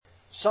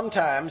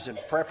Sometimes in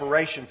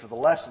preparation for the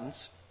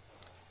lessons,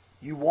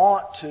 you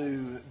want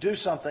to do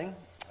something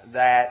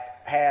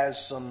that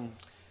has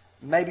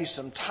maybe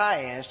some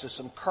tie-ins to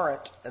some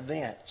current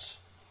events.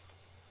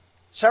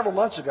 Several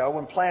months ago,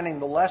 when planning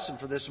the lesson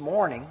for this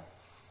morning,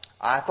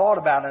 I thought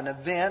about an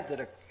event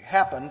that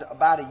happened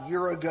about a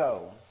year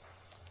ago.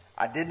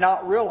 I did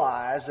not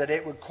realize that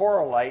it would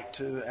correlate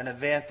to an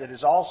event that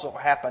is also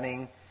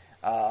happening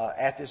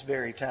at this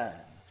very time.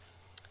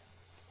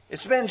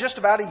 It's been just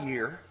about a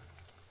year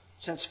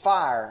since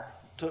fire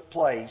took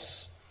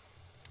place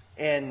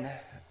in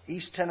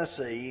East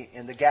Tennessee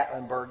in the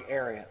Gatlinburg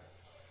area.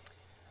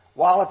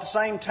 While at the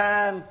same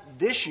time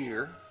this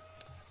year,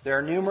 there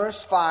are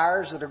numerous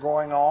fires that are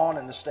going on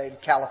in the state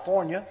of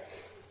California,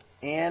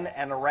 in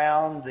and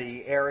around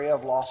the area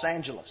of Los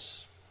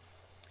Angeles.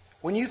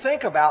 When you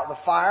think about the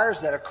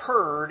fires that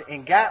occurred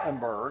in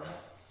Gatlinburg,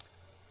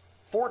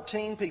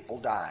 14 people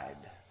died.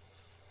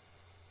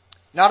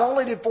 Not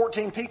only did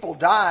 14 people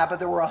die, but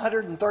there were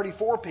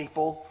 134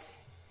 people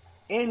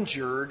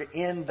injured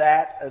in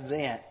that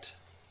event.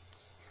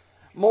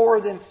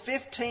 More than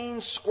 15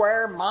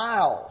 square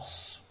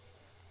miles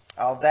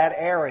of that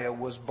area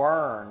was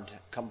burned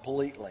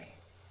completely.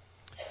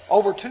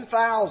 Over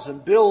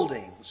 2,000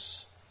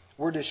 buildings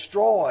were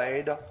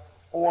destroyed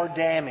or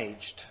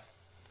damaged.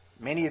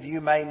 Many of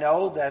you may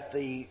know that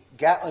the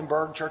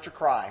Gatlinburg Church of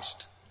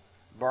Christ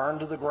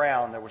burned to the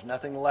ground. There was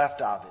nothing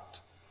left of it.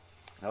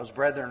 Those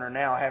brethren are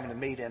now having to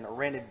meet in a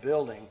rented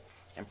building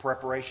in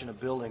preparation of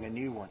building a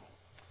new one.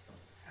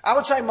 I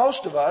would say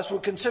most of us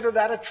would consider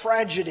that a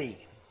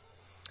tragedy.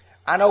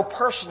 I know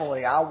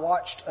personally I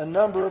watched a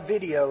number of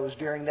videos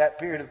during that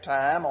period of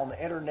time on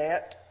the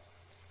internet.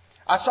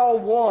 I saw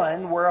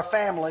one where a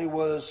family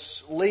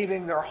was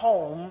leaving their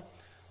home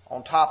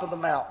on top of the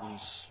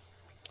mountains.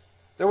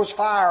 There was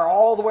fire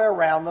all the way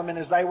around them, and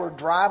as they were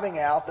driving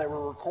out, they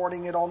were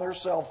recording it on their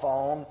cell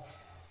phone.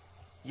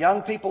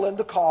 Young people in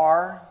the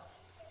car,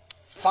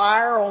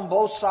 fire on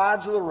both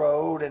sides of the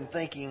road, and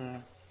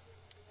thinking,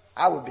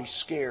 I would be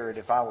scared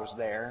if I was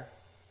there.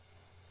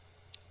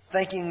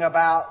 Thinking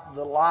about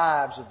the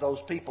lives of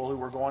those people who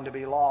were going to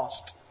be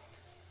lost.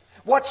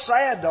 What's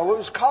sad, though, it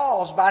was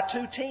caused by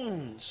two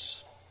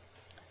teens.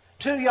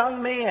 Two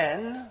young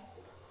men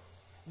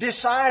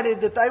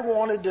decided that they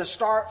wanted to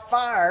start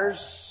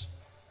fires,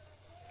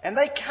 and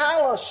they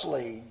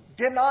callously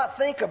did not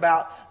think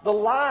about the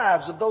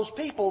lives of those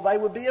people they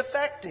would be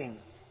affecting.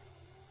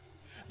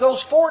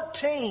 Those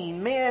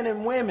 14 men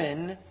and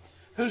women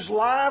whose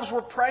lives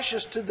were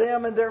precious to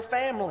them and their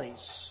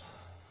families.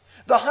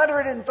 The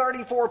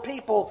 134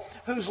 people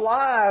whose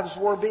lives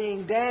were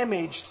being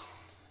damaged.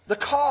 The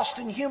cost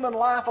in human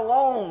life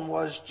alone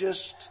was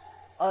just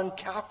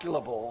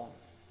uncalculable.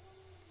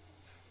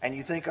 And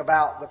you think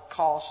about the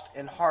cost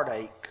in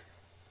heartache.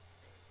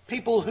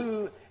 People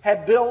who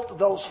had built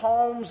those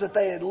homes that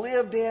they had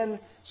lived in,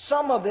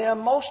 some of them,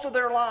 most of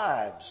their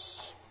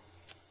lives.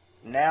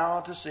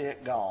 Now to see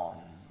it gone.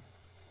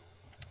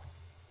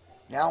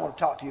 Now I want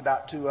to talk to you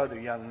about two other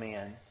young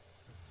men.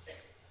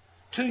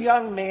 Two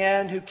young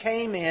men who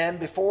came in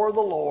before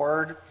the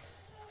Lord,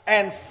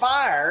 and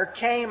fire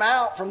came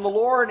out from the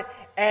Lord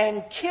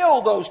and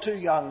killed those two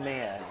young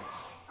men.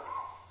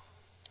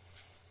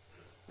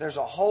 There's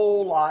a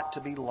whole lot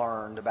to be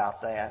learned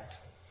about that.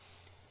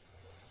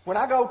 When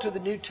I go to the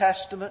New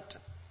Testament,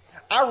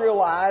 I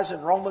realize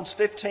in Romans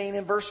 15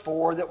 and verse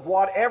 4 that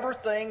whatever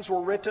things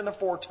were written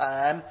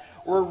aforetime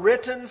were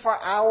written for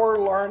our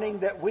learning,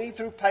 that we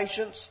through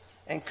patience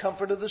and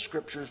comfort of the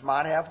Scriptures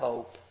might have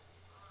hope.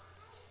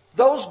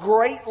 Those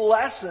great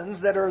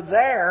lessons that are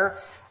there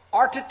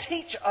are to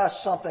teach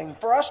us something,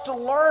 for us to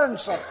learn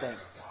something.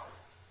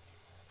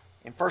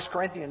 In 1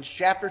 Corinthians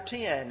chapter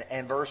 10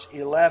 and verse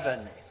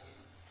 11,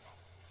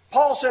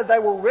 Paul said they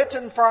were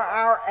written for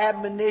our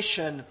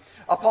admonition,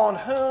 upon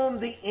whom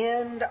the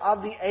end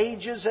of the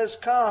ages has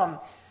come.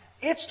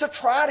 It's to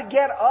try to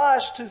get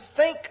us to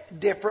think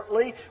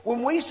differently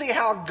when we see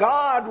how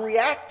God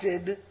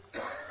reacted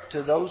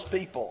to those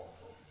people.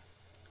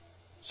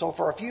 So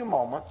for a few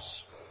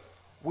moments,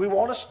 we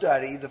want to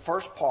study the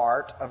first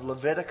part of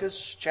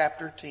Leviticus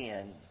chapter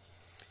 10.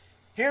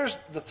 Here's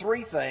the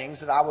three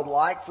things that I would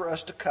like for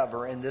us to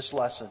cover in this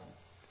lesson.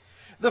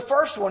 The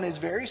first one is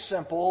very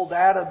simple,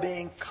 that of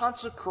being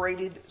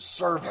consecrated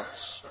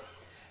servants.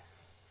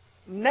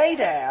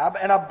 Nadab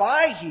and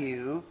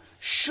Abihu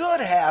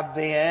should have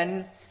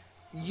been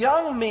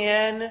young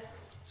men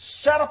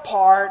set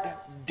apart,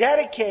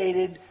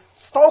 dedicated,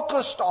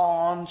 focused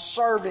on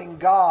serving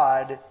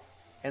God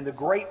and the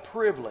great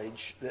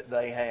privilege that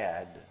they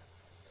had.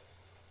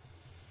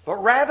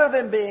 But rather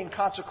than being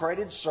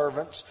consecrated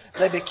servants,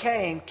 they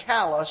became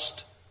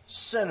calloused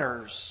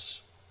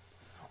sinners.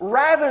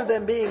 Rather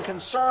than being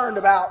concerned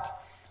about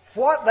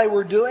what they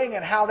were doing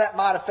and how that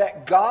might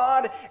affect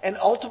God and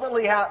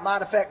ultimately how it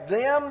might affect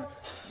them,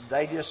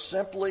 they just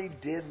simply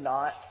did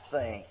not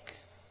think,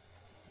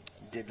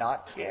 did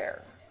not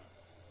care.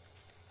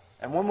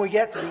 And when we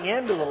get to the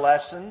end of the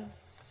lesson,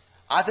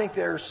 I think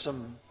there's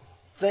some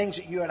things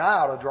that you and I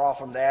ought to draw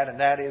from that, and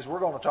that is we're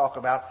going to talk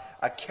about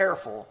a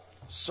careful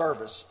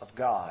service of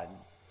God.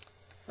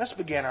 Let's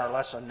begin our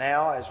lesson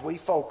now as we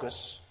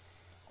focus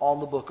on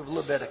the book of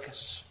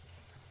Leviticus.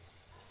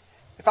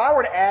 If I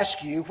were to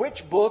ask you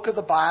which book of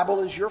the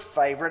Bible is your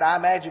favorite, I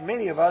imagine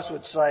many of us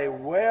would say,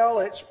 well,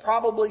 it's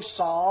probably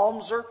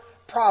Psalms or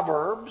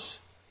Proverbs.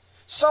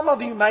 Some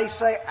of you may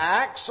say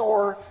Acts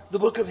or the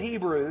book of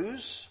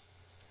Hebrews.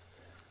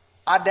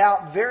 I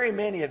doubt very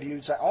many of you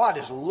would say, oh, I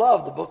just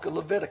love the book of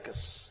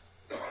Leviticus.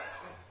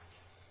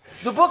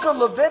 The book of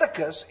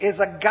Leviticus is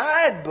a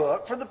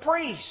guidebook for the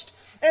priest.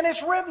 And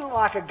it's written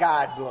like a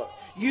guidebook.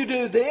 You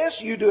do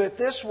this, you do it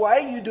this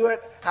way, you do it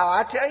how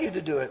I tell you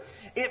to do it.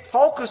 It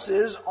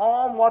focuses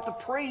on what the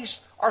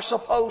priests are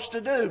supposed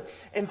to do.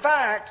 In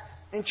fact,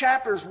 in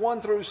chapters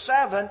 1 through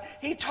 7,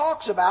 he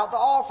talks about the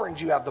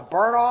offerings. You have the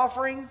burnt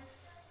offering,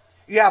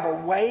 you have a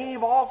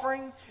wave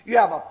offering, you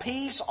have a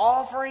peace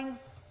offering,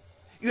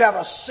 you have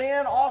a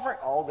sin offering.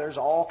 Oh, there's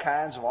all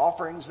kinds of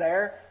offerings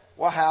there.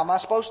 Well, how am I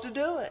supposed to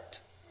do it?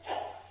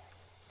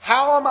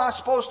 How am I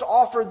supposed to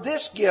offer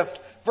this gift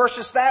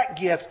versus that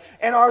gift?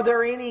 And are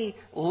there any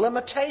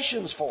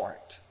limitations for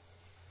it?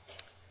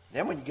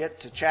 Then when you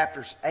get to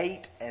chapters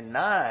 8 and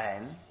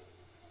 9,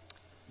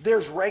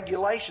 there's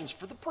regulations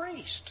for the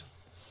priest.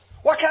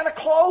 What kind of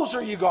clothes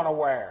are you going to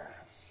wear?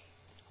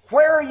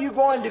 Where are you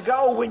going to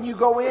go when you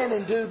go in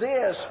and do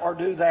this or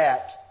do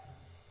that?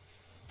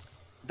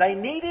 They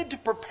needed to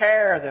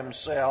prepare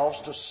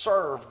themselves to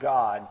serve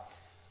God.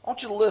 I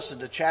want you to listen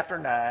to chapter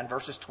 9,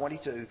 verses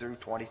 22 through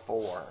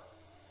 24.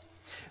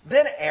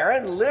 Then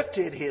Aaron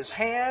lifted his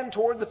hand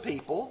toward the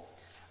people,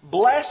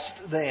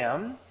 blessed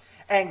them,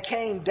 and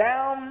came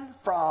down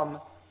from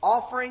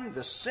offering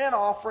the sin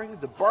offering,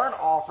 the burnt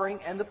offering,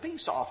 and the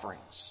peace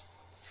offerings.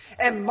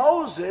 And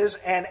Moses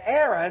and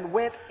Aaron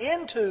went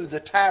into the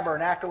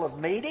tabernacle of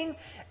meeting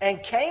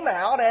and came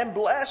out and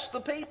blessed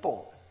the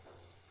people.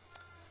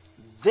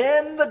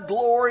 Then the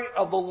glory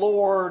of the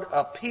Lord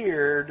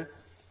appeared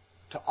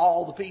to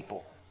all the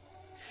people.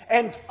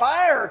 And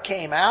fire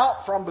came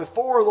out from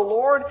before the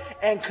Lord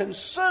and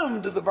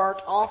consumed the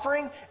burnt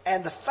offering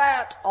and the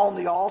fat on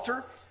the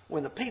altar.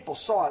 When the people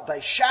saw it,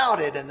 they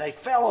shouted and they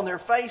fell on their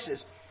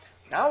faces.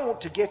 Now I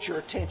want to get your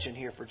attention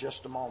here for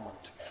just a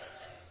moment.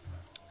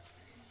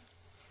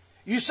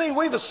 You see,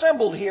 we've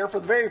assembled here for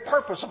the very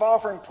purpose of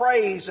offering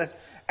praise and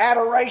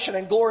adoration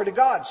and glory to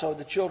God. So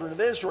the children of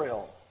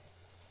Israel,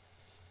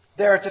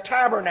 they're at the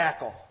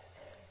tabernacle.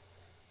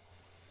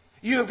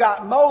 You've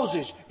got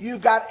Moses,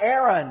 you've got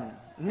Aaron,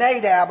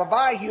 Nadab,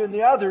 Abihu, and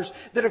the others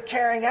that are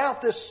carrying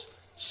out this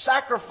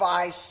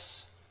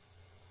sacrifice.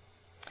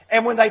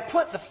 And when they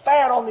put the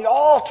fat on the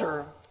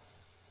altar,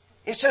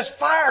 it says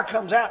fire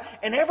comes out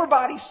and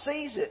everybody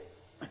sees it.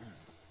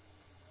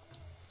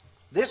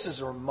 This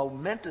is a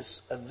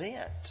momentous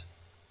event.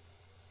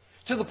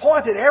 To the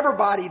point that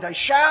everybody, they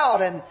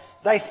shout and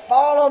they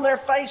fall on their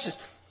faces.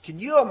 Can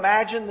you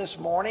imagine this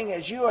morning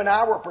as you and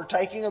I were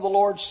partaking of the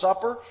Lord's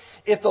Supper,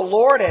 if the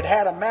Lord had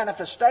had a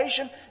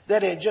manifestation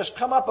that had just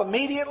come up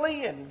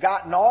immediately and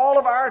gotten all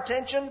of our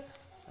attention?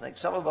 I think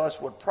some of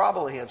us would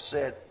probably have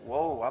said,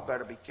 whoa, I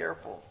better be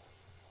careful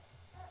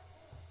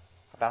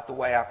about the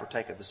way I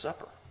partake of the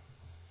supper.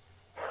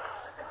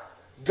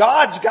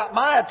 God's got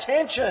my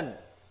attention.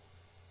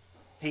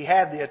 He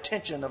had the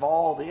attention of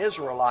all the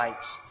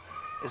Israelites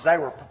as they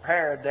were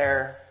prepared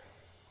there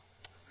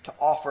to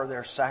offer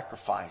their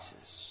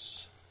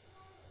sacrifices.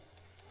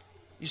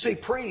 You see,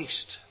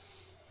 priests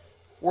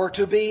were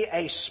to be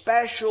a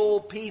special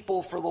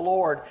people for the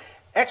Lord.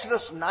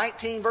 Exodus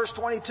 19 verse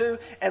 22,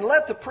 and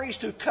let the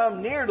priests who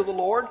come near to the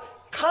Lord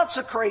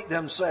consecrate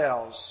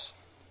themselves,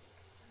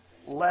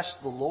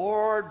 lest the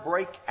Lord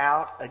break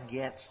out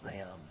against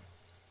them.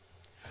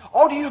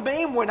 Oh, do you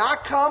mean when I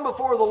come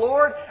before the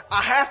Lord,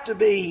 I have to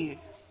be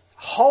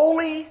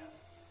holy?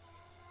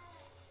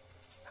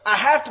 I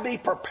have to be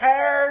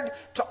prepared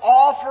to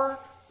offer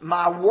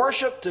my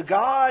worship to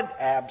God?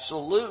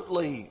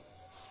 Absolutely.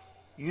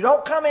 You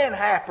don't come in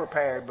half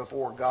prepared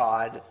before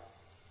God.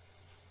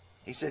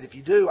 He said, if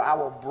you do, I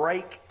will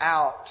break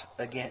out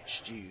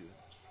against you.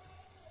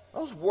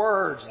 Those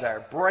words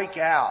there, break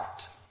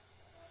out.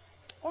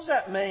 What does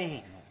that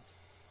mean?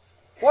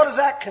 What does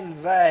that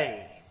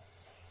convey?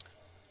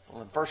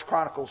 Well, in 1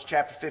 Chronicles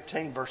chapter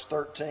 15, verse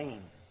 13,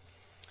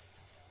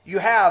 you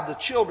have the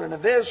children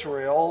of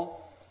Israel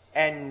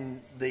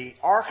and the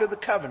Ark of the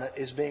Covenant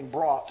is being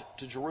brought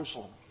to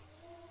Jerusalem.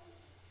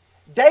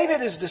 David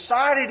has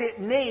decided it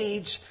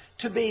needs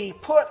to be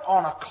put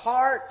on a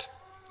cart,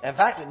 in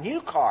fact, a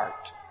new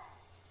cart.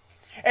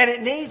 And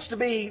it needs to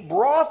be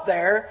brought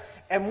there.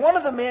 And one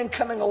of the men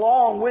coming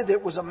along with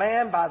it was a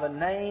man by the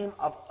name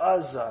of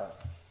Uzzah.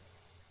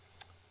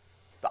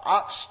 The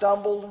ox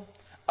stumbled.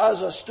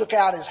 Uzzah stuck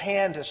out his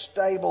hand to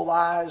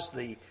stabilize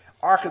the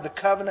Ark of the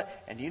Covenant.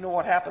 And do you know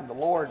what happened? The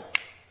Lord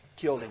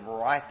killed him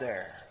right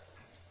there.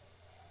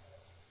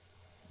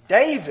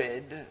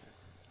 David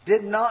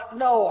did not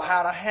know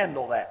how to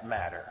handle that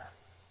matter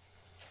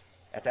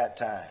at that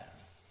time.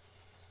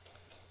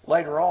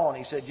 later on,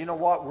 he said, you know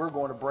what? We're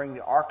going to bring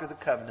the Ark of the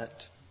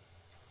Covenant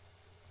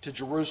to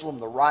Jerusalem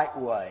the right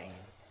way.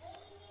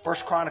 1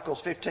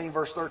 Chronicles 15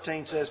 verse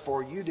 13 says,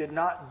 for you did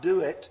not do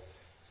it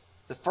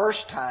the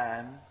first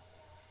time.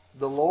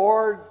 The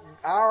Lord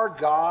our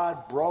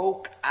God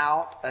broke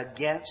out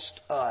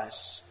against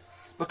us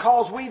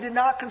because we did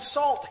not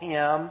consult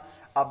Him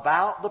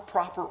about the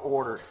proper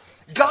order.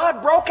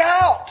 God broke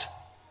out.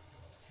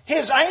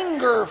 His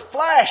anger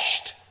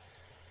flashed,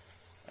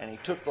 and He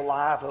took the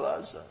life of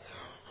Uzzah.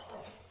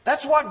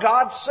 That's what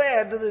God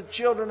said to the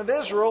children of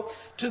Israel,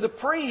 to the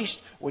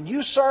priest, when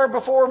you serve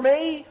before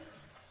me,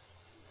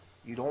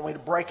 you don't want me to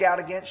break out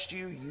against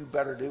you, you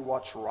better do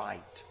what's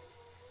right.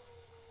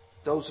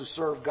 Those who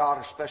serve God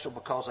are special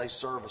because they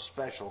serve a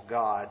special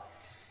God.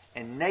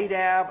 And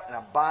Nadab and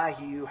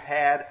Abihu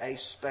had a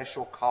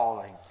special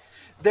calling.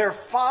 Their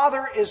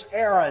father is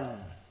Aaron.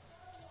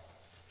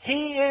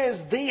 He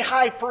is the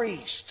high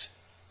priest.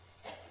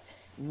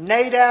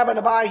 Nadab and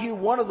Abihu,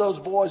 one of those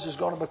boys is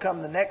going to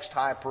become the next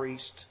high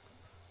priest,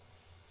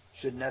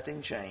 should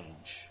nothing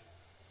change.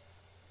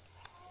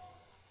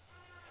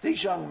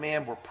 These young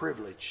men were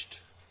privileged.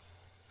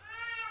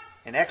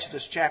 In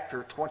Exodus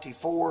chapter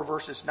 24,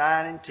 verses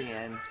 9 and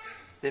 10,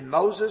 then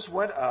Moses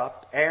went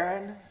up,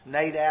 Aaron,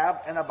 Nadab,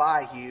 and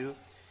Abihu,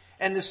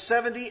 and the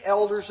 70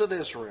 elders of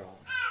Israel.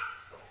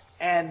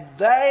 And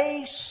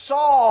they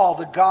saw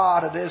the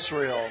God of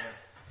Israel.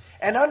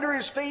 And under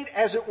his feet,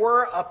 as it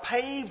were, a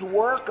paved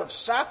work of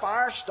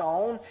sapphire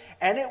stone,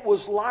 and it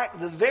was like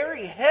the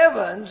very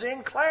heavens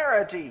in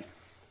clarity.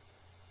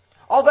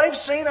 Oh, they've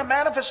seen a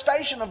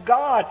manifestation of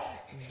God.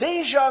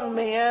 These young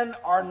men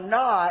are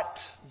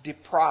not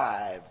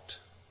deprived.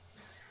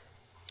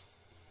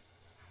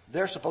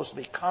 They're supposed to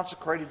be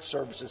consecrated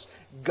services.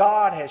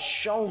 God has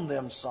shown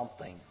them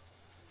something.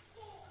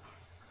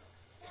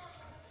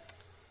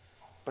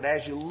 But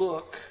as you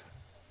look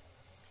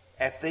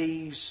at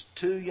these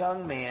two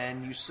young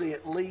men, you see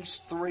at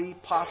least three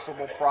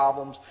possible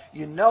problems.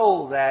 You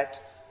know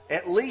that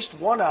at least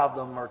one of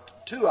them or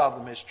two of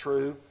them is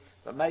true,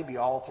 but maybe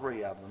all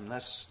three of them.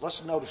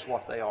 Let's notice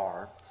what they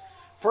are.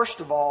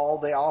 First of all,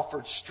 they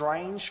offered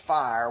strange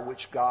fire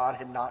which God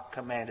had not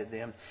commanded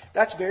them.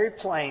 That's very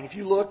plain. If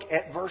you look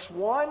at verse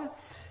 1,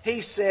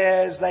 he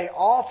says they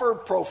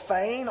offered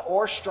profane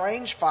or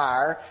strange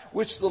fire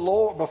which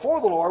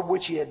before the Lord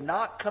which He had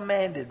not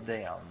commanded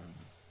them.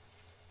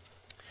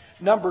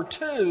 Number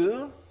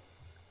 2,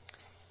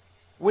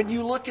 when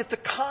you look at the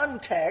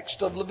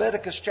context of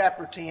Leviticus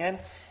chapter 10,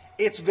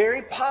 it's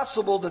very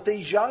possible that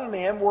these young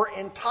men were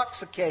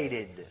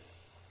intoxicated.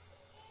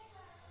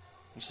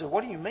 You say,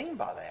 what do you mean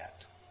by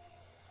that?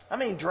 I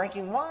mean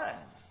drinking wine.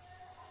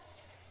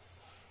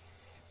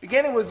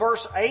 Beginning with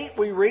verse 8,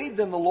 we read,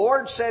 then the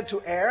Lord said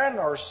to Aaron,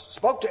 or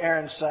spoke to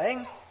Aaron,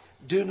 saying,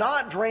 do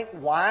not drink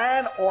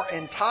wine or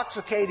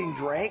intoxicating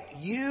drink,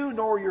 you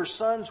nor your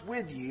sons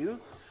with you,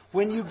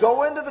 when you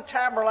go into the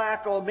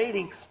tabernacle of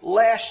meeting,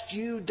 lest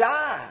you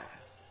die.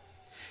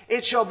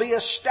 It shall be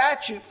a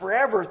statute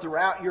forever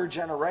throughout your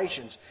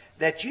generations,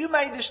 that you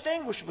may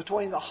distinguish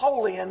between the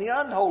holy and the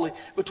unholy,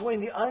 between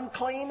the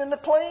unclean and the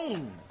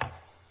clean.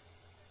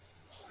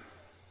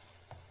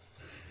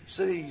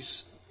 So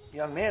these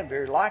young men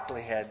very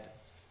likely had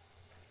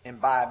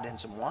imbibed in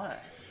some wine.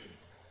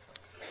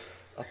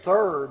 A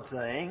third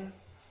thing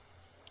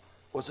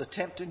was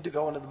attempting to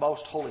go into the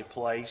most holy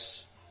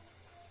place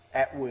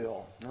at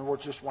will. In other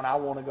words, just when I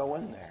want to go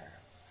in there.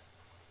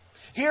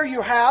 Here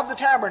you have the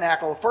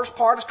tabernacle. The first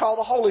part is called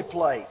the holy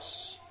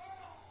place.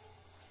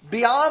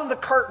 Beyond the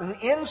curtain,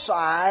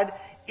 inside,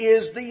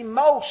 is the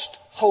most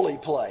holy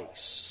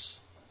place.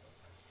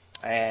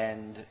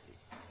 And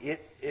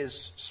it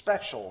is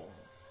special.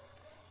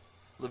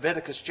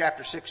 Leviticus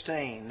chapter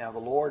 16. Now the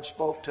Lord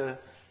spoke to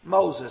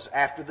Moses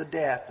after the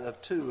death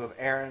of two of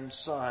Aaron's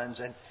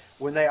sons, and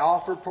when they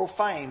offered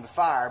profane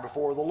fire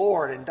before the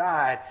Lord and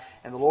died.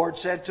 And the Lord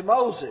said to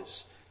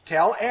Moses,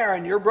 tell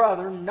Aaron your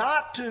brother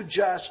not to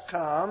just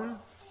come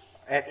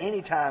at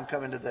any time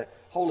come into the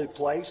holy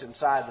place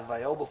inside the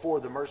veil before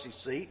the mercy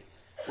seat,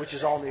 which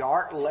is on the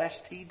ark,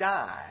 lest he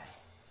die.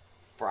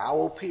 For I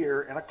will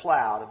appear in a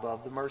cloud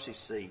above the mercy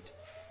seat.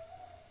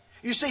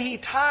 You see, he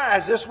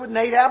ties this with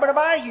Nadab and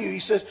Abihu. He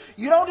says,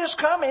 you don't just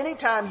come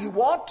anytime you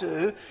want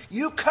to.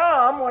 You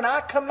come when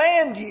I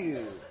command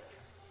you.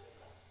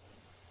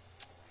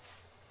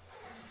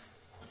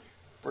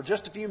 For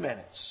just a few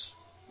minutes,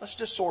 let's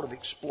just sort of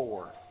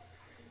explore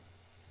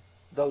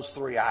those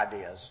three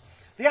ideas.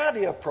 The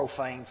idea of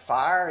profane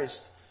fire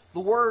is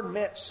the word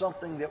meant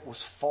something that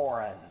was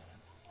foreign.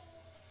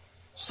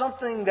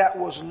 Something that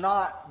was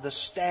not the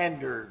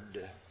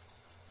standard.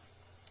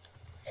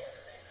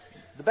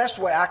 The best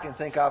way I can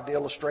think of to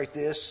illustrate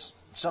this,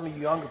 some of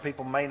you younger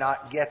people may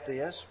not get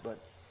this, but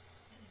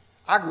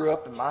I grew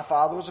up and my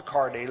father was a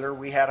car dealer.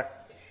 We had an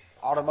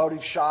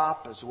automotive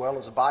shop as well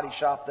as a body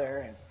shop there,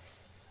 and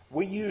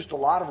we used a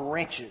lot of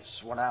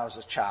wrenches when I was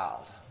a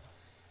child.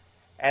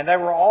 And they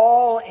were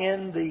all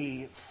in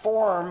the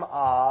form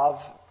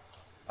of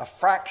a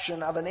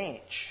fraction of an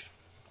inch.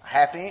 A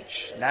half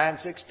inch,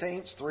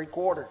 9/16,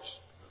 3/4.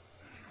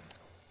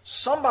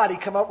 somebody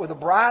come up with a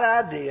bright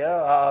idea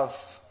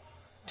of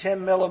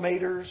 10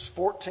 millimeters,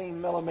 14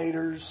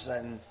 millimeters,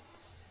 and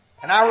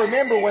I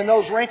remember when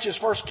those wrenches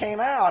first came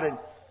out, and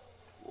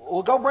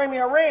well, go bring me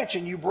a wrench,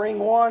 and you bring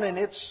one, and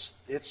it's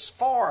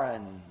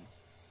foreign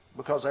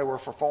because they were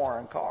for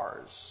foreign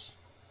cars.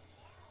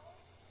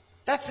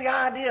 That's the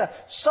idea.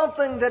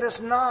 Something that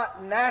is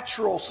not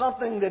natural,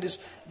 something that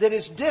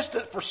is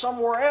distant for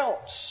somewhere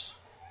else.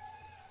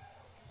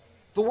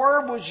 The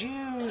word was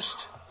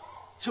used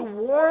to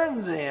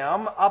warn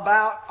them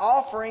about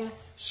offering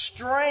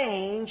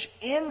strange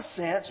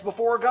incense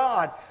before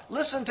God.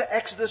 Listen to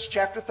Exodus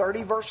chapter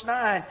 30, verse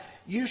 9.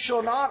 You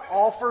shall not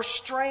offer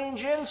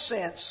strange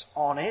incense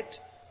on it,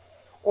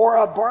 or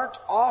a burnt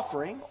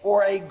offering,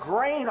 or a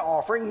grain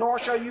offering, nor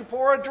shall you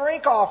pour a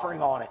drink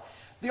offering on it.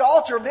 The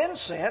altar of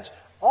incense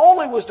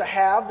only was to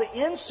have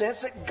the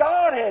incense that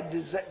God had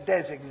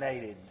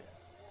designated.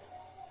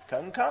 It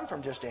couldn't come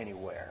from just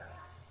anywhere.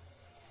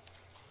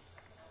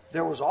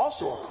 There was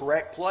also a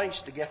correct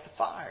place to get the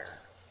fire.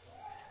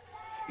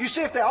 You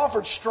see, if they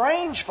offered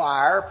strange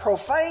fire,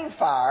 profane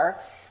fire,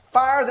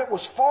 fire that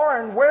was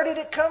foreign, where did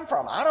it come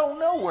from? I don't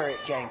know where it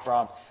came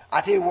from.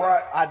 I tell you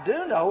where I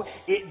do know,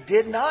 it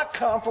did not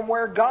come from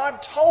where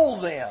God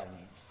told them.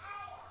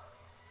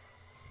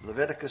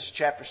 Leviticus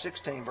chapter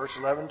 16, verse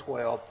 11 and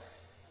 12.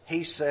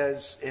 He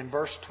says in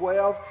verse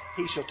 12,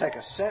 he shall take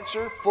a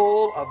censer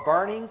full of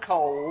burning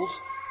coals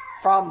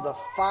from the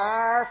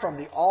fire from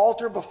the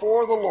altar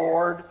before the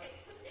Lord,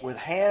 with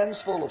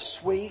hands full of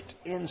sweet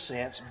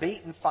incense,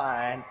 beaten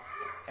fine,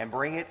 and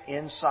bring it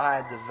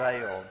inside the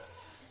veil.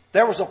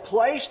 There was a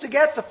place to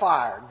get the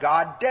fire.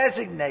 God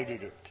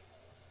designated it.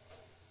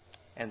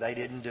 And they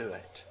didn't do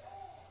it.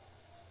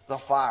 The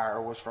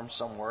fire was from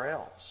somewhere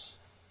else.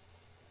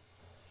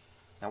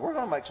 Now we're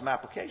going to make some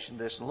application of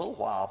this in a little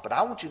while, but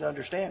I want you to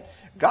understand,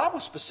 God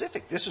was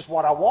specific. This is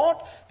what I want.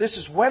 This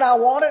is when I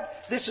want it.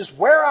 This is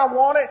where I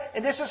want it.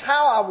 And this is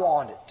how I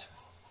want it.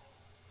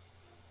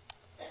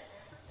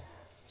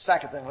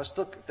 Second thing, let's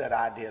look at that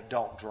idea of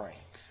don't drink.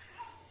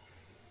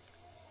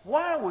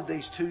 Why would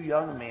these two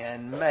young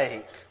men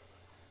make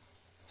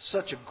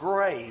such a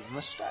grave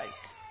mistake?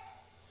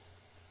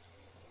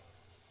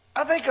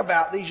 I think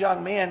about these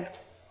young men.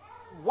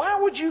 Why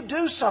would you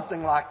do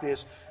something like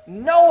this,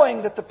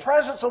 knowing that the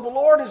presence of the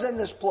Lord is in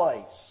this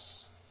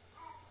place?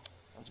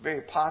 It's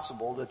very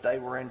possible that they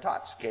were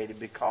intoxicated,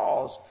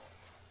 because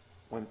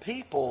when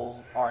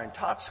people are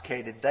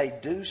intoxicated, they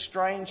do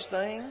strange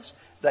things,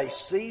 they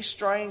see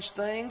strange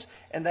things,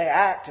 and they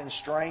act in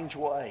strange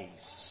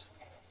ways.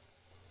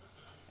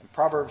 In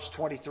Proverbs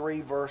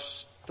 23,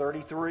 verse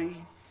 33,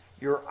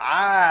 your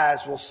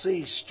eyes will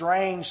see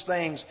strange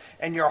things,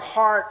 and your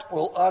heart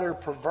will utter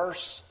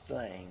perverse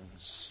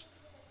things.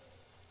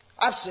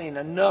 I've seen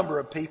a number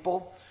of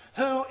people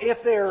who,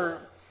 if they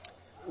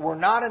were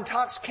not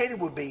intoxicated,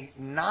 would be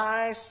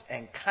nice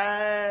and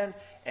kind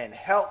and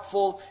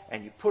helpful,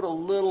 and you put a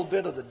little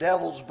bit of the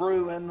devil's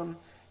brew in them,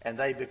 and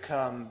they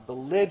become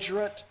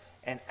belligerent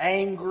and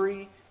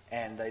angry,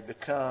 and they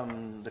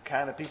become the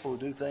kind of people who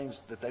do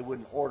things that they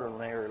wouldn't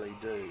ordinarily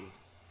do.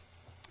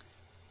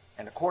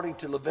 And according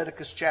to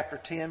Leviticus chapter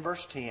 10,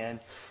 verse 10,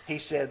 he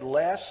said,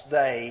 lest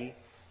they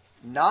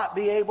not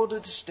be able to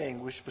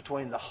distinguish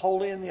between the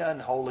holy and the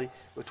unholy,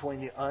 between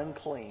the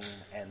unclean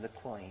and the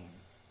clean.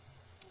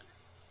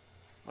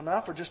 Well,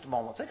 now for just a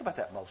moment, think about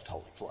that most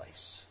holy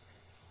place.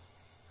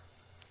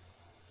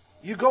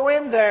 You go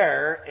in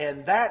there,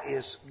 and that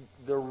is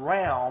the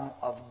realm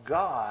of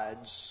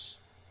God's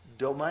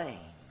domain.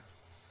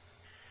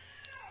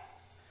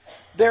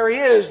 There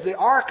is the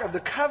Ark of the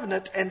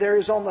Covenant, and there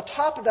is on the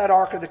top of that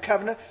Ark of the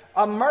Covenant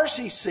a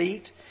mercy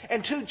seat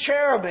and two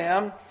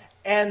cherubim,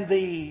 and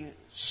the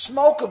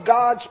smoke of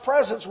God's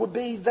presence would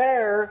be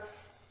there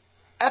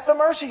at the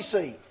mercy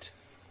seat.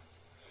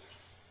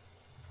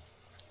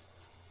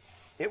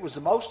 It was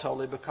the most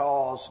holy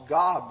because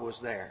God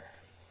was there.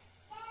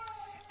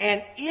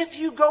 And if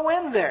you go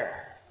in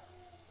there,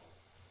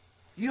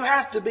 you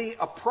have to be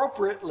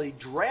appropriately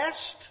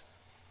dressed,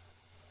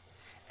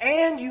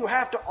 and you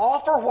have to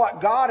offer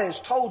what God has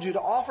told you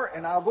to offer.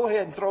 And I'll go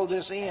ahead and throw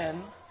this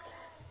in.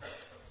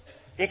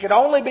 It could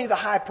only be the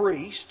high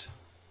priest,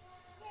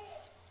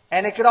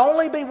 and it could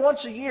only be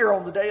once a year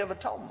on the Day of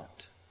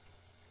Atonement.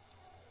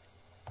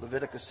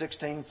 Leviticus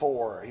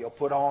 16:4, he'll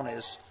put on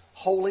his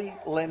holy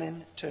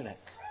linen tunic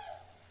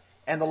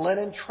and the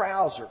linen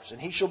trousers,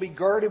 and he shall be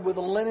girded with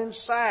a linen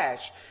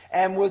sash,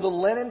 and with a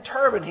linen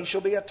turban he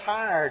shall be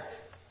attired.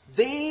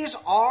 These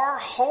are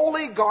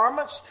holy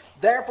garments,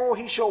 therefore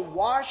he shall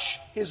wash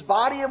his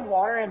body in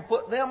water and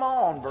put them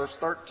on. Verse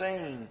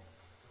 13.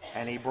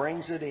 And he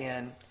brings it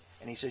in,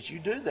 and he says, you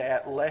do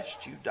that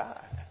lest you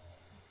die.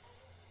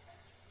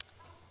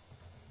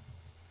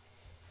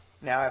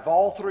 Now, if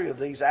all three of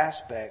these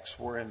aspects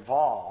were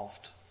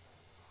involved,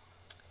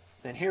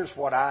 then here's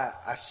what I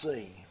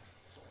see.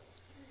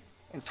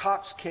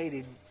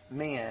 Intoxicated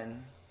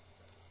men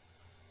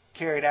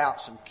carried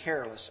out some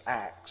careless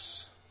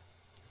acts.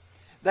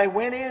 They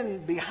went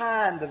in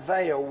behind the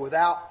veil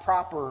without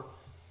proper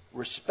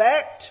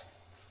respect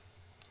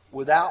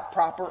without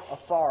proper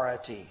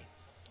authority.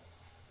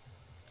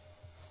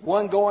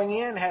 One going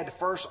in had to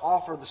first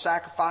offer the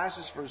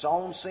sacrifices for his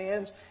own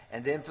sins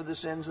and then for the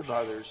sins of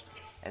others.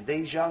 And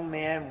these young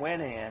men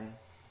went in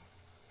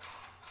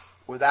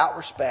without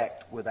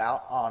respect,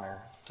 without honor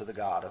to the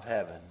God of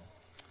heaven.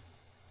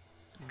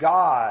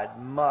 God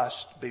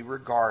must be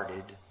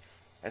regarded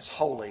as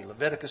holy.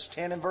 Leviticus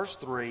 10 and verse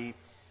 3,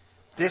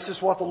 this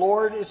is what the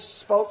Lord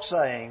spoke,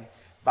 saying,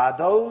 by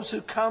those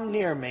who come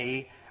near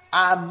me,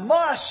 I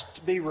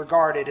must be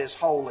regarded as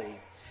holy.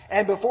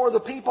 And before the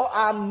people,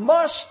 I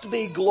must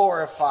be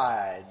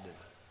glorified.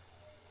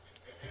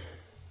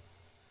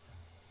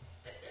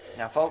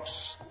 Now,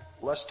 folks,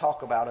 let's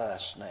talk about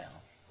us now.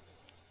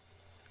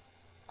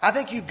 I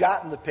think you've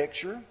gotten the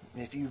picture.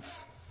 If you've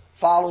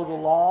followed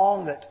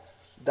along, that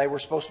they were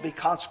supposed to be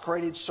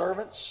consecrated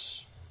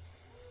servants.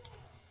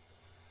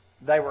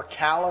 They were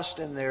calloused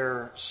in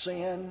their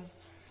sin.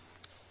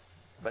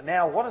 But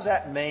now, what does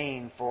that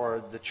mean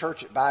for the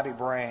church at Bobby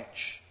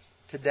Branch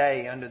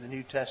today under the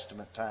New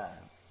Testament time?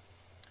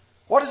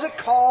 What does it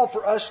call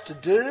for us to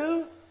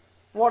do?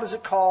 What does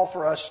it call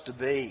for us to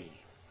be?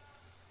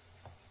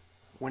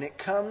 When it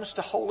comes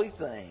to holy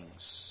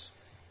things,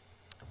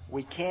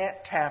 we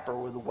can't tamper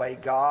with the way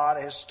God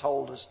has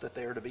told us that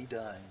they're to be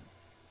done.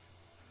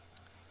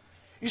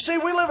 You see,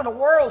 we live in a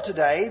world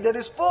today that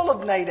is full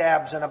of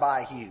Nadabs and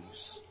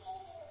Abihus.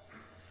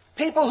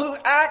 People who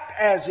act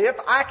as if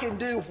I can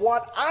do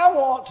what I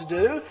want to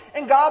do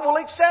and God will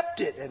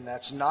accept it. And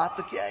that's not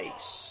the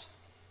case.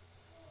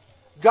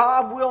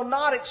 God will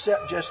not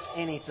accept just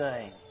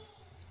anything.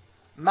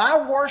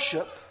 My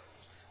worship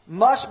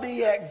must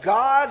be at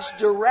God's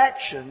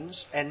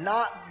directions and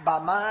not by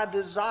my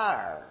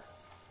desire.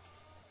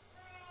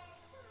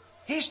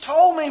 He's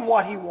told me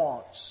what He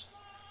wants.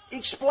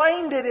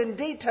 Explained it in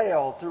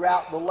detail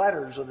throughout the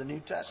letters of the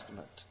New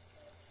Testament.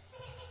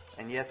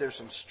 And yet there's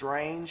some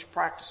strange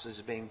practices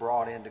being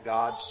brought into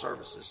God's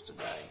services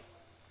today.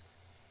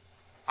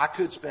 I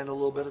could spend a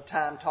little bit of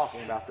time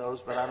talking about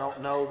those, but I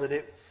don't know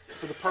that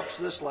for the purpose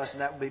of this lesson,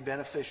 that would be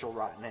beneficial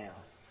right now.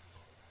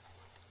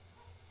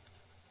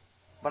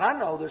 But I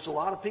know there's a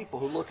lot of people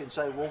who look and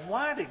say, well,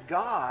 why did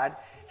God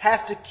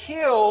have to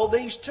kill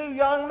these two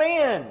young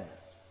men?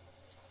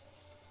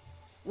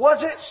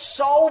 Was it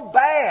so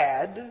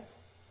bad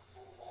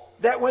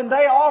that when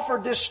they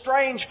offered this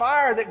strange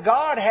fire that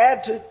God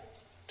had to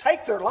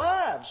take their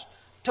lives,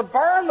 to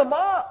burn them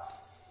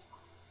up?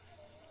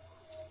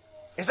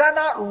 Is that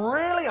not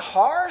really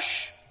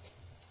harsh?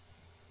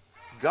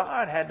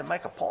 God had to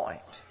make a point.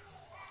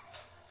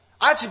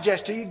 I'd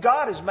suggest to you,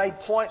 God has made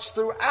points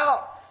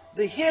throughout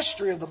the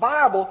history of the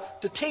Bible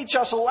to teach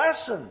us a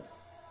lesson.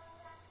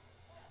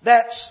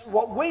 That's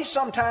what we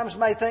sometimes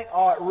may think,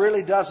 oh, it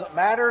really doesn't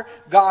matter.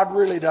 God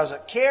really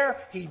doesn't care.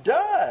 He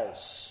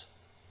does.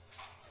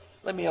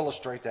 Let me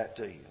illustrate that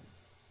to you.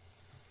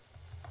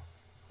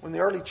 When the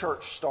early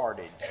church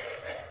started,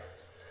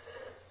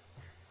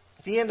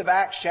 at the end of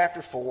Acts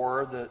chapter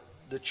 4,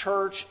 the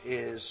church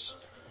is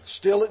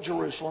still at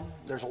Jerusalem.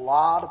 There's a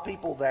lot of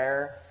people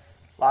there.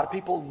 A lot of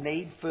people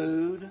need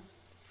food.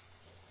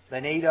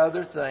 They need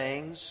other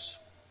things.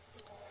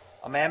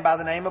 A man by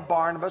the name of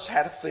Barnabas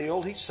had a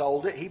field. He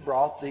sold it. He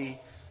brought the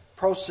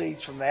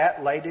proceeds from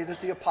that, laid it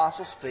at the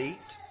apostles' feet.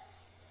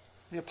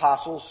 The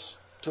apostles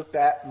took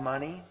that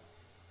money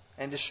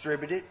and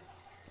distributed it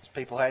as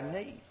people had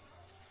need.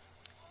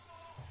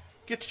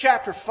 Get to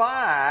chapter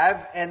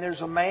 5, and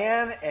there's a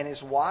man and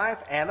his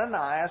wife,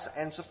 Ananias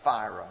and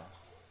Sapphira.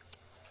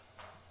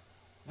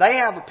 They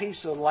have a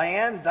piece of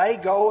land. They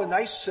go and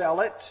they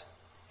sell it.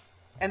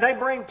 And they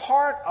bring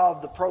part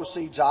of the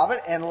proceeds of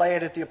it and lay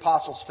it at the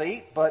apostles'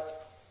 feet.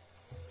 But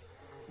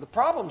the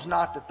problem's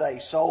not that they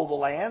sold the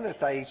land, that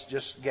they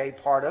just gave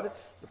part of it.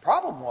 The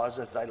problem was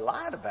that they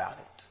lied about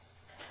it.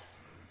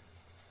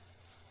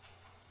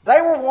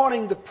 They were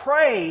wanting the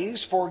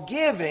praise for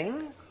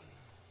giving.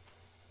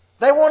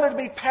 They wanted to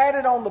be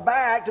patted on the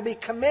back, to be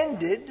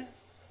commended.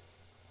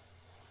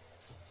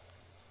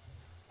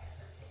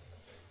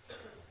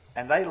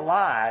 And they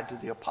lied to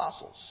the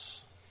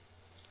apostles.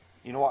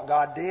 You know what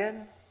God did?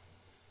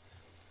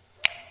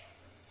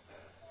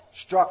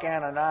 Struck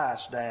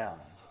Ananias down.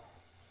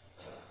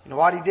 You know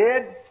what He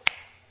did?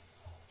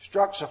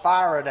 Struck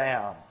Sapphira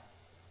down.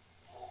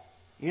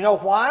 You know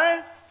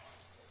why?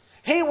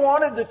 He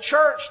wanted the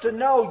church to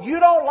know you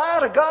don't lie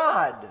to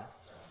God.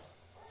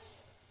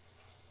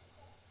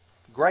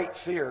 Great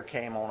fear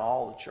came on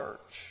all the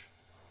church.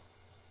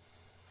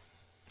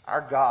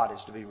 Our God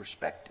is to be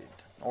respected.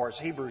 Or as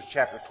Hebrews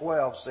chapter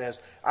 12 says,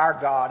 our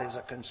God is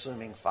a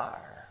consuming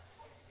fire.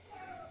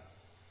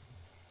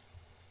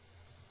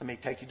 Let me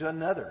take you to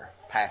another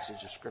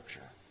passage of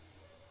Scripture.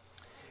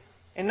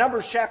 In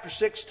Numbers chapter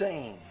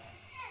 16,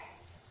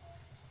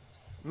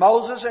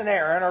 Moses and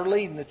Aaron are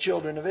leading the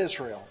children of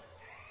Israel.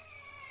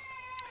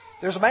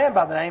 There's a man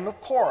by the name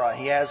of Korah.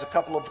 He has a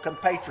couple of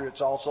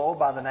compatriots also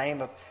by the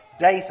name of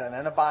Dathan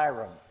and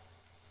Abiram.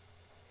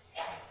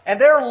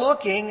 And they're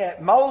looking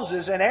at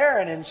Moses and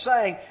Aaron and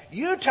saying,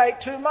 you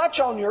take too much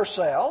on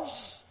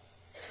yourselves.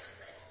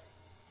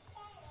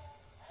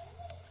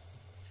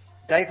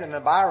 Dathan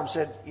and Abiram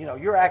said,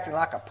 you're acting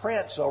like a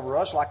prince over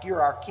us, like you're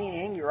our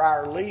king, you're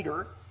our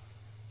leader.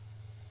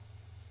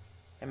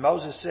 And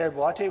Moses said,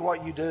 well, I tell you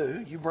what you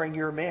do. You bring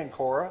your men,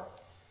 Korah.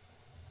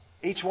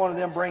 Each one of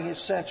them bring his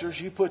censers.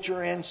 You put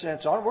your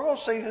incense on it. We're going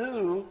to see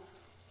who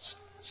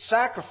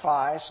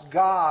sacrifice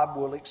God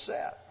will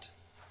accept.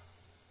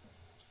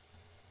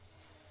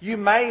 You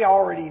may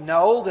already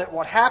know that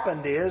what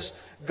happened is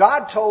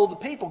God told the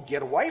people,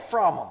 get away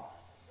from them.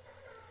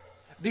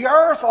 The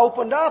earth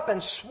opened up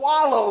and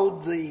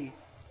swallowed the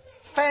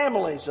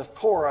families of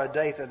Korah,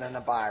 Dathan, and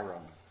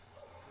Abiram.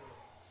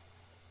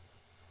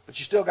 But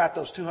you still got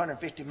those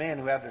 250 men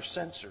who have their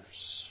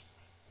censers.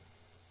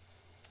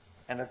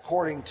 And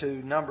according to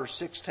Numbers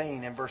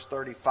 16 and verse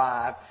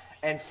 35,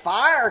 and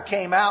fire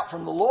came out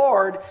from the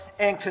Lord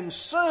and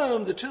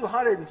consumed the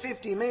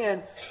 250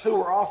 men who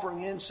were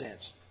offering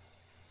incense.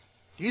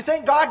 Do you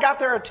think God got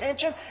their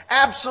attention?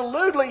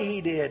 Absolutely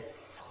He did.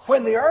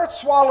 When the earth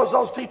swallows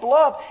those people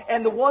up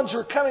and the ones who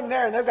are coming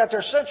there and they've got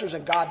their censers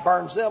and God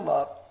burns them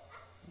up,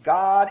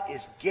 God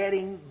is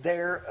getting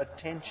their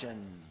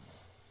attention.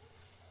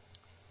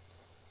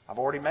 I've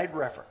already made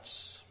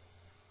reference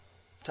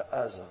to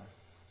Uzzah.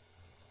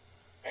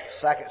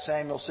 2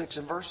 Samuel 6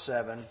 and verse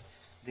 7,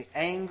 the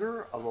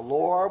anger of the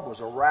Lord was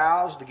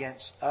aroused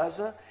against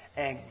Uzzah,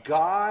 and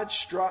God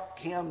struck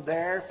him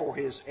there for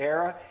his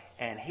error,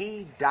 and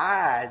he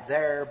died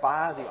there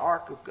by the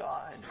ark of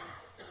God.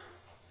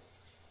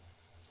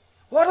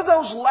 What do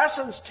those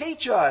lessons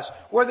teach us?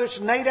 Whether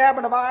it's Nadab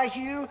and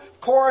Abihu,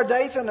 Korah,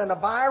 Dathan, and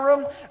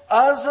Abiram,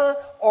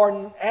 Uzzah,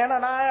 or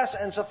Ananias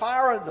and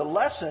Sapphira, the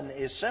lesson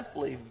is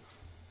simply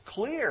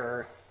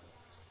clear.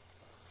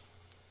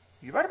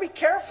 You better be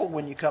careful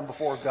when you come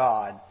before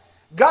God.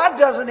 God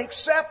doesn't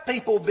accept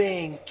people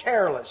being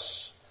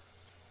careless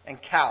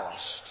and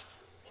calloused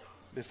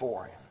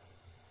before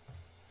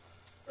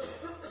Him.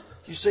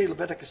 You see,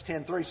 Leviticus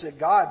 10:3 said,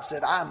 God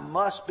said, I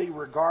must be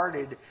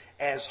regarded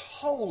as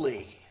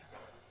holy.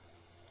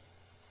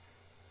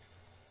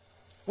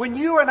 When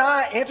you and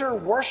I enter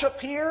worship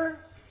here,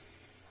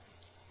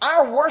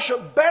 our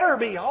worship better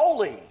be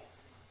holy.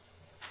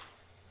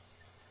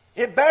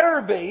 It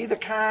better be the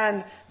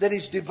kind that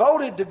is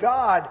devoted to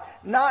God.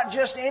 Not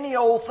just any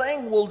old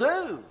thing will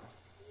do.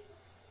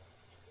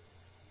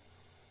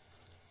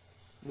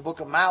 In the book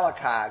of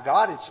Malachi,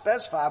 God had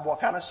specified what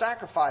kind of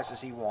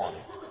sacrifices He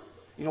wanted.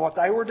 You know what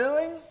they were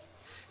doing?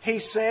 He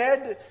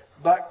said,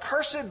 but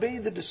cursed be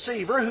the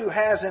deceiver who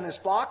has in his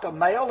flock a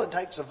male and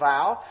takes a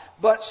vow,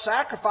 but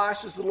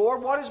sacrifices the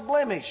Lord what is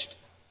blemished.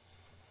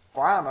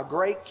 For I am a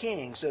great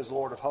king, says the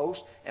Lord of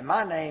hosts, and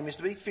my name is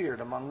to be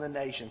feared among the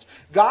nations.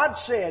 God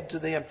said to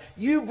them,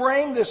 you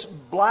bring this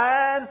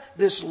blind,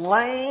 this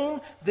lame,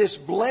 this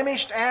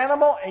blemished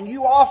animal, and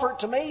you offer it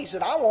to me. He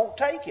said, I won't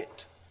take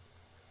it.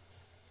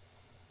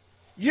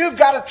 You've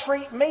got to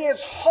treat me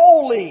as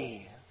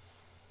holy.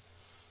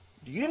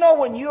 Do you know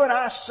when you and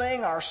I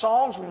sing our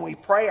songs, when we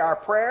pray our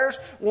prayers,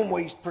 when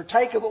we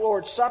partake of the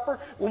Lord's Supper,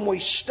 when we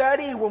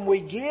study, when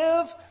we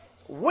give,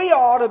 we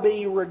ought to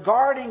be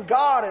regarding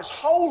God as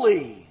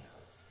holy.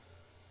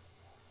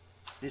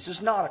 This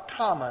is not a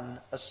common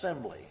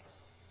assembly.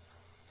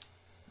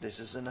 This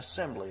is an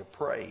assembly of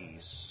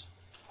praise.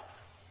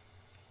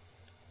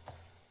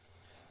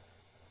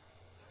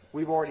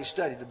 We've already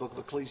studied the book of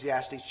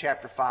Ecclesiastes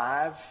chapter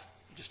 5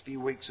 just a few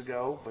weeks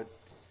ago, but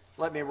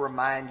let me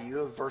remind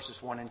you of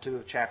verses 1 and 2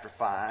 of chapter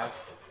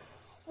 5.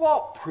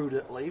 Walk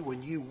prudently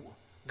when you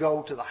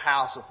go to the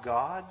house of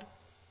God,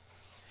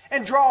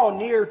 and draw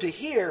near to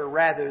hear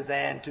rather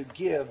than to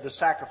give the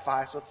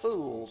sacrifice of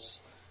fools,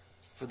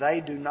 for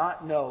they do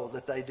not know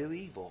that they do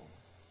evil.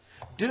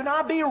 Do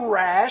not be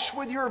rash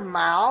with your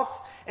mouth,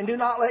 and do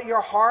not let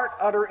your heart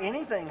utter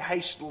anything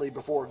hastily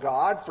before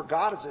God, for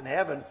God is in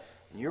heaven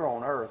and you're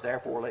on earth,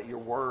 therefore let your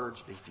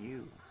words be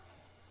few.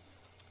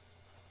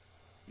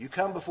 You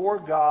come before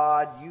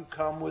God, you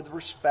come with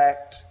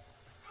respect.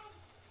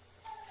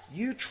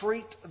 You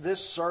treat this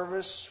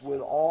service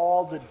with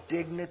all the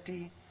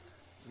dignity,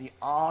 the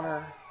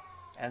honor,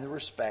 and the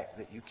respect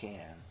that you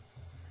can.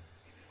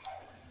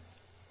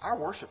 Our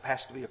worship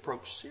has to be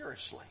approached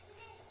seriously.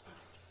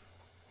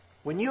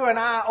 When you and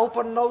I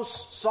open those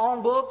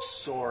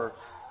songbooks or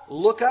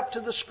look up to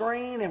the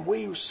screen and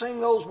we sing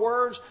those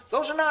words,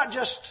 those are not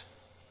just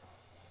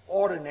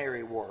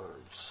ordinary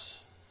words.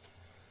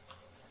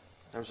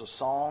 Those are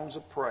songs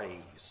of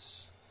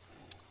praise.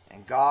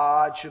 And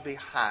God should be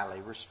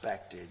highly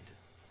respected.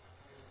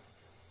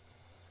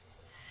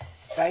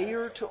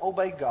 Failure to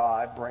obey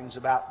God brings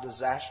about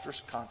disastrous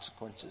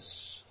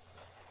consequences.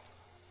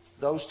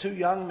 Those two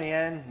young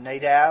men,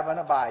 Nadab and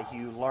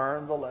Abihu,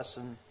 learned the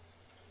lesson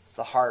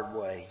the hard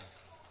way.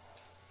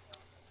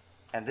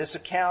 And this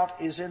account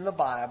is in the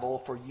Bible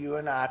for you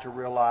and I to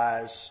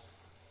realize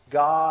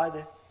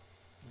God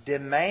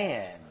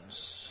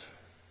demands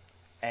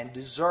and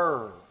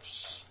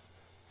deserves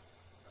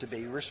to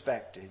be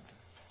respected.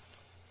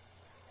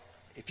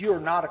 If you are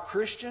not a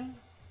Christian,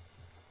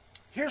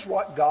 here's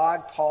what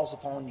God calls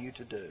upon you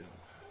to do.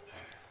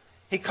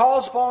 He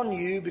calls upon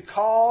you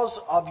because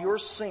of your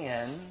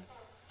sin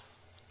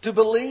to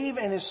believe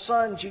in His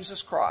Son,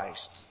 Jesus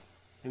Christ,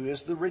 who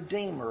is the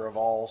Redeemer of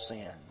all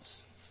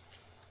sins.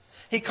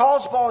 He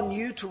calls upon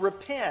you to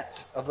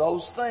repent of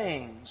those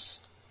things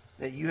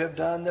that you have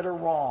done that are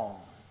wrong.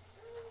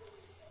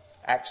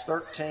 Acts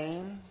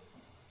 13,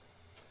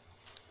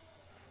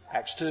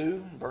 Acts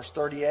 2, verse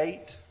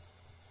 38,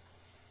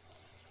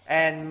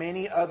 and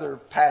many other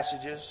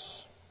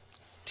passages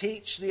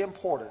teach the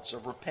importance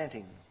of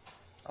repenting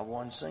of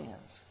one's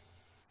sins.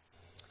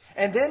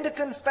 And then to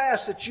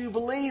confess that you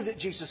believe that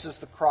Jesus is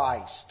the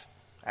Christ.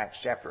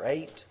 Acts chapter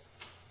 8.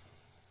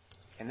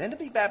 And then to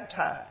be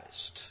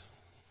baptized.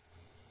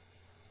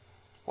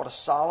 What a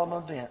solemn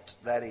event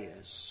that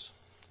is.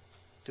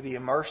 To be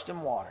immersed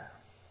in water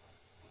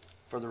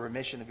for the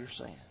remission of your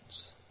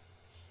sins.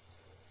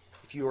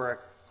 If you are a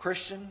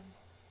Christian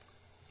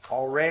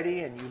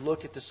already and you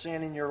look at the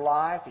sin in your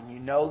life and you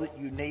know that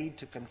you need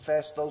to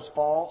confess those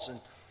faults and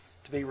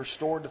to be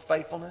restored to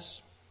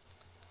faithfulness,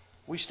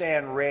 we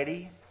stand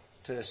ready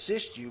to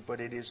assist you, but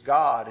it is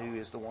God who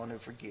is the one who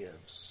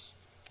forgives.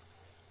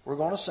 We're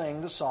going to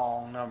sing the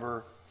song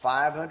number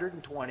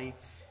 520,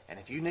 and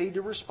if you need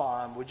to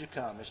respond, would you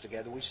come as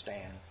together we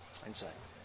stand and sing.